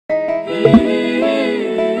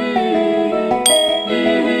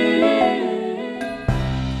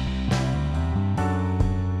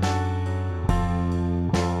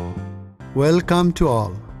Welcome to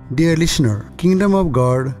all. Dear listener, Kingdom of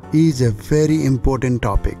God is a very important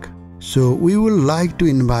topic. So we would like to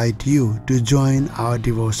invite you to join our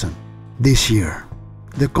devotion this year.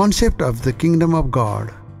 The concept of the Kingdom of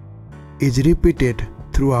God is repeated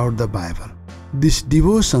throughout the Bible. This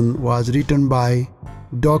devotion was written by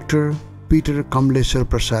Dr. Peter Kamaleshwar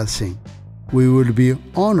Prasad Singh. We would be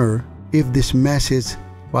honored if this message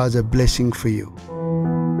was a blessing for you.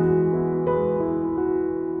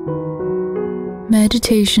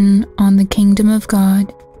 Meditation on the Kingdom of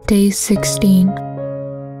God, Day 16.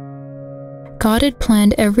 God had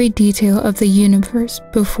planned every detail of the universe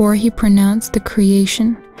before He pronounced the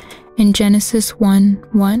creation in Genesis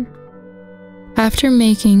 1:1. After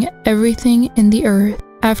making everything in the earth,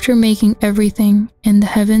 after making everything in the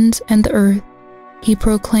heavens and the earth, He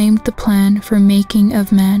proclaimed the plan for making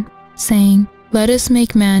of man, saying, "Let us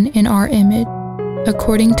make man in our image,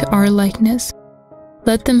 according to our likeness.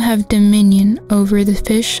 Let them have dominion over the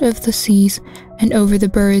fish of the seas, and over the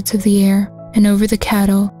birds of the air, and over the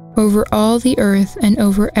cattle, over all the earth, and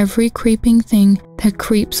over every creeping thing that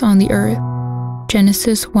creeps on the earth."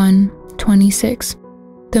 Genesis 1:26.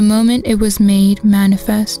 The moment it was made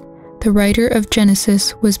manifest, the writer of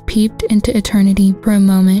Genesis was peeped into eternity for a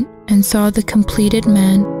moment and saw the completed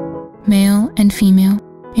man, male and female,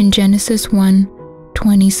 in Genesis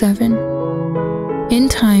 1:27. In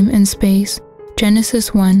time and space,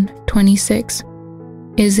 Genesis 1:26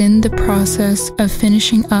 is in the process of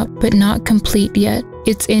finishing up but not complete yet.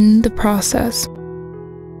 It's in the process.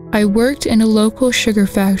 I worked in a local sugar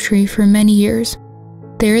factory for many years.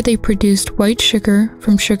 There they produced white sugar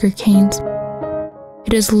from sugar canes.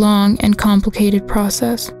 It is a long and complicated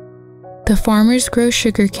process. The farmers grow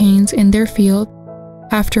sugar canes in their field.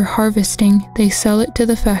 After harvesting, they sell it to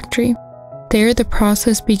the factory. There the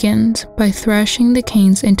process begins by thrashing the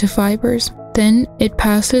canes into fibers. Then it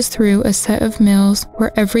passes through a set of mills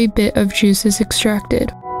where every bit of juice is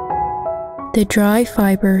extracted. The dry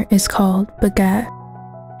fiber is called bagat,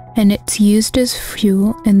 and it's used as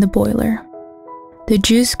fuel in the boiler. The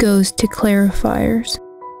juice goes to clarifiers.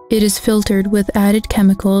 It is filtered with added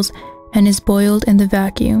chemicals and is boiled in the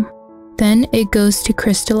vacuum. Then it goes to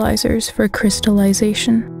crystallizers for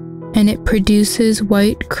crystallization, and it produces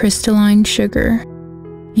white crystalline sugar,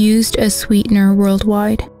 used as sweetener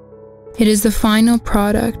worldwide. It is the final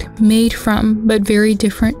product, made from but very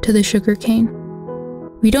different to the sugar cane.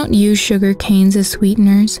 We don't use sugar canes as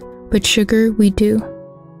sweeteners, but sugar we do.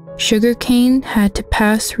 Sugar cane had to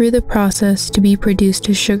pass through the process to be produced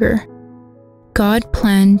as sugar. God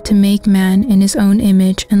planned to make man in His own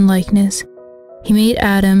image and likeness. He made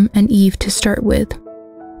Adam and Eve to start with.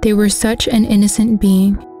 They were such an innocent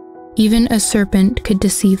being. Even a serpent could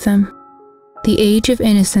deceive them. The age of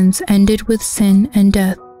innocence ended with sin and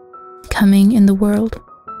death coming in the world.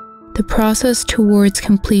 The process towards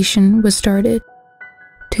completion was started.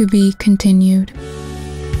 To be continued.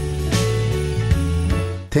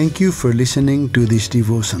 Thank you for listening to this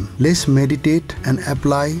devotion. Let's meditate and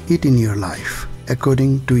apply it in your life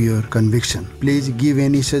according to your conviction. Please give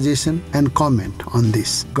any suggestion and comment on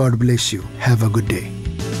this. God bless you. Have a good day.